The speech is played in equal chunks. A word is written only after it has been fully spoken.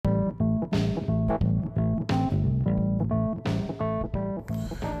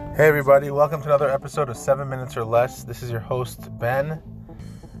Hey everybody, welcome to another episode of 7 Minutes or Less. This is your host, Ben.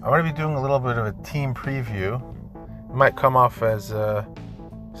 I'm going to be doing a little bit of a team preview. It might come off as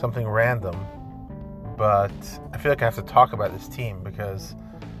something random, but I feel like I have to talk about this team because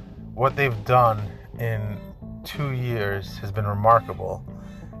what they've done in 2 years has been remarkable.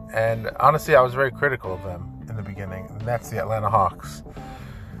 And honestly, I was very critical of them in the beginning, and that's the Atlanta Hawks.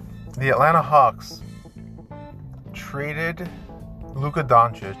 The Atlanta Hawks traded Luka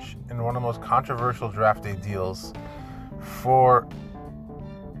Doncic in one of the most controversial draft day deals for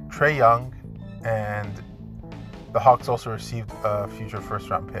Trae Young, and the Hawks also received a future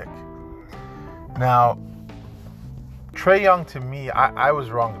first-round pick. Now, Trae Young, to me, I was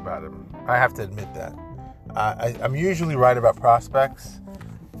wrong about him. I have to admit that. I'm usually right about prospects,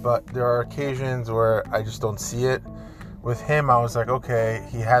 but there are occasions where I just don't see it. With him, I was like, okay,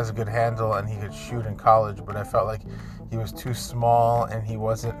 he has a good handle and he could shoot in college, but I felt like he was too small and he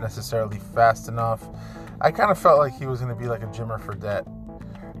wasn't necessarily fast enough. I kind of felt like he was going to be like a Jimmer Fredette,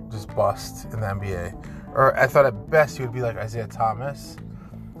 just bust in the NBA. Or I thought at best he would be like Isaiah Thomas.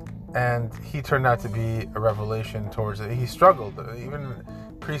 And he turned out to be a revelation towards it. He struggled. Even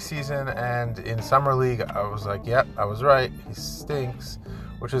preseason and in summer league, I was like, yep, I was right. He stinks.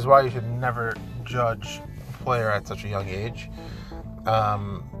 Which is why you should never judge a player at such a young age.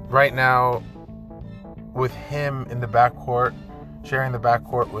 Right now, with him in the backcourt, sharing the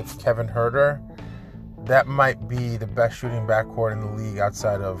backcourt with Kevin Huerter, that might be the best shooting backcourt in the league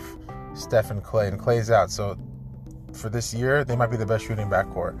outside of Steph and Clay. And Clay's out, so for this year, they might be the best shooting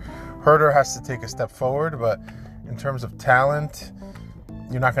backcourt. Huerter has to take a step forward, but in terms of talent,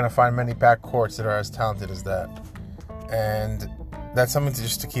 you're not going to find many backcourts that are as talented as that. And that's something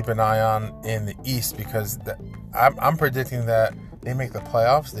to keep an eye on in the East, because I'm predicting that they make the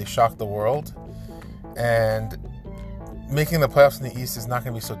playoffs. They shock the world. And making the playoffs in the East is not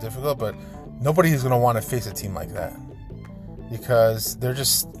going to be so difficult, but nobody is going to want to face a team like that because they're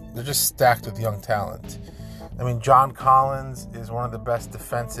just stacked with young talent. I mean, John Collins is one of the best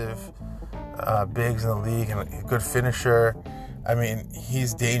defensive bigs in the league and a good finisher. I mean,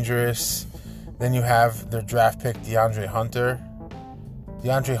 he's dangerous. Then you have their draft pick, DeAndre Hunter.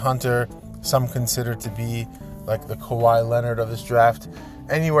 DeAndre Hunter, some consider to be like the Kawhi Leonard of this draft.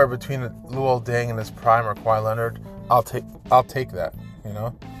 Anywhere between Luol Deng in his prime or Kawhi Leonard, I'll take that. You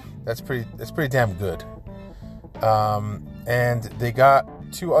know, that's pretty damn good. And they got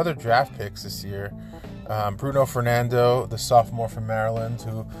 2 other draft picks this year. Bruno Fernando, the sophomore from Maryland,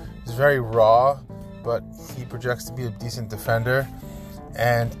 who is very raw, but he projects to be a decent defender.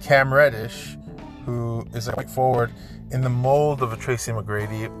 And Cam Reddish, who is a forward in the mold of a Tracy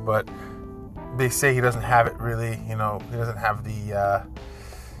McGrady, but they say he doesn't have it really. You know, he doesn't have the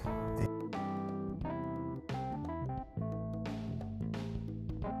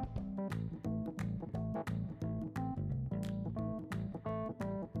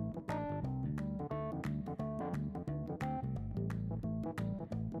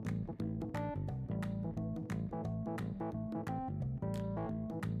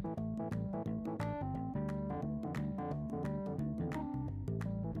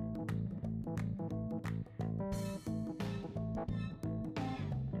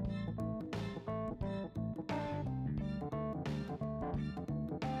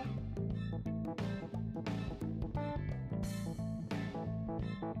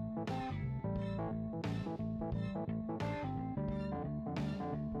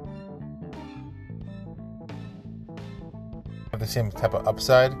the same type of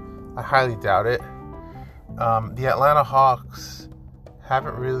upside. I highly doubt it. The Atlanta Hawks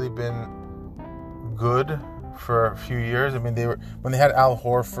haven't really been good for a few years. I mean, when they had Al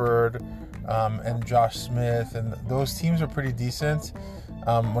Horford and Josh Smith, and those teams are pretty decent.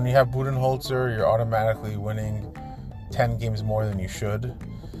 When you have Budenholzer, you're automatically winning 10 games more than you should.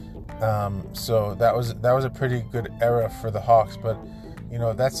 So that was a pretty good era for the Hawks. But you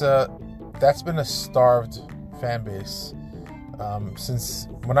know, that's been a starved fan base. Since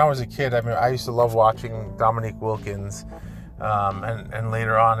when I was a kid. I mean, I used to love watching Dominique Wilkins, and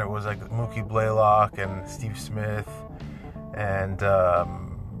later on it was like Mookie Blaylock and Steve Smith and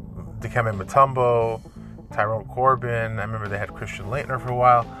Dikembe Mutombo, Tyrone Corbin. I remember they had Christian Laettner for a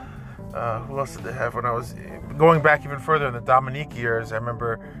while. Who else did they have when I was going back even further in the Dominique years? I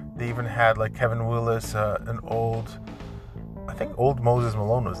remember they even had like Kevin Willis, I think old Moses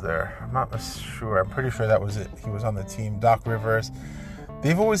Malone was there. I'm not sure. I'm pretty sure that was it. He was on the team. Doc Rivers.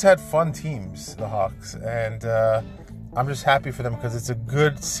 They've always had fun teams, the Hawks. And I'm just happy for them because it's a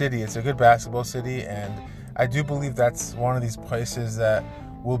good city. It's a good basketball city. And I do believe that's one of these places that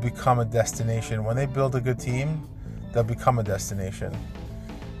will become a destination. When they build a good team, they'll become a destination.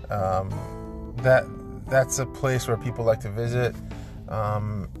 That's a place where people like to visit,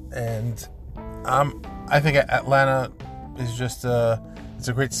 and I think Atlanta is just it's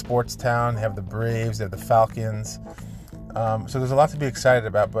a great sports town. They have the Braves, they have the Falcons, so there's a lot to be excited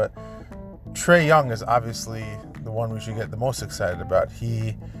about. But Trae Young is obviously the one we should get the most excited about.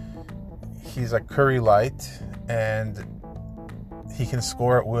 He's like Curry light, and he can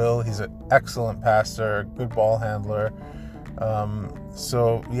score at will. He's an excellent passer, good ball handler.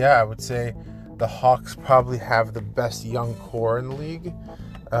 So yeah, I would say the Hawks probably have the best young core in the league.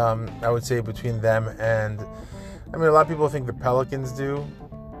 I would say between them and, a lot of people think the Pelicans do.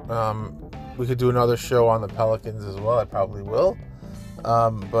 We could do another show on the Pelicans as well. I probably will.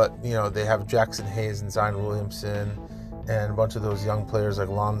 But, they have Jackson Hayes and Zion Williamson and a bunch of those young players like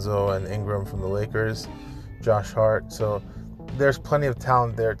Lonzo and Ingram from the Lakers, Josh Hart. So there's plenty of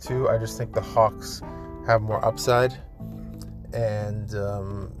talent there too. I just think the Hawks have more upside. And,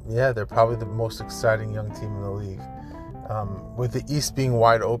 they're probably the most exciting young team in the league. With the East being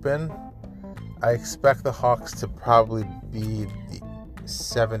wide open, I expect the Hawks to probably be the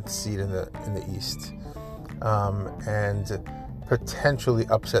 7th seed in the East, and potentially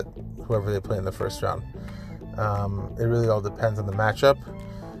upset whoever they play in the first round. It really all depends on the matchup,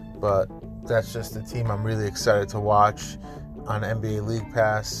 but that's just a team I'm really excited to watch on NBA League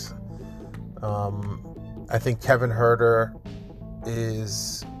Pass. I think Kevin Huerter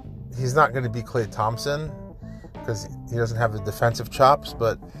he's not going to be Klay Thompson because he doesn't have the defensive chops,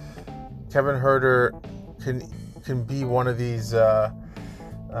 but Kevin Huerter can be one of these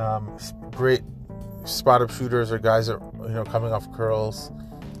great spot-up shooters or guys that coming off curls.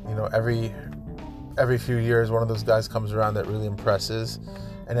 Every few years one of those guys comes around that really impresses,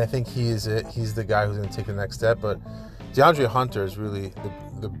 and I think he's the guy who's going to take the next step. But DeAndre Hunter is really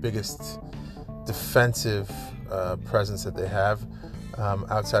the biggest defensive presence that they have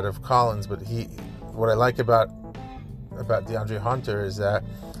outside of Collins. But what I like about DeAndre Hunter is that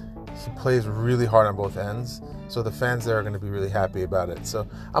he plays really hard on both ends, so the fans there are going to be really happy about it. So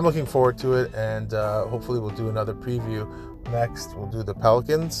I'm looking forward to it, and hopefully we'll do another preview next. We'll do the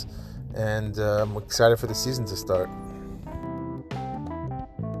Pelicans, and I'm excited for the season to start.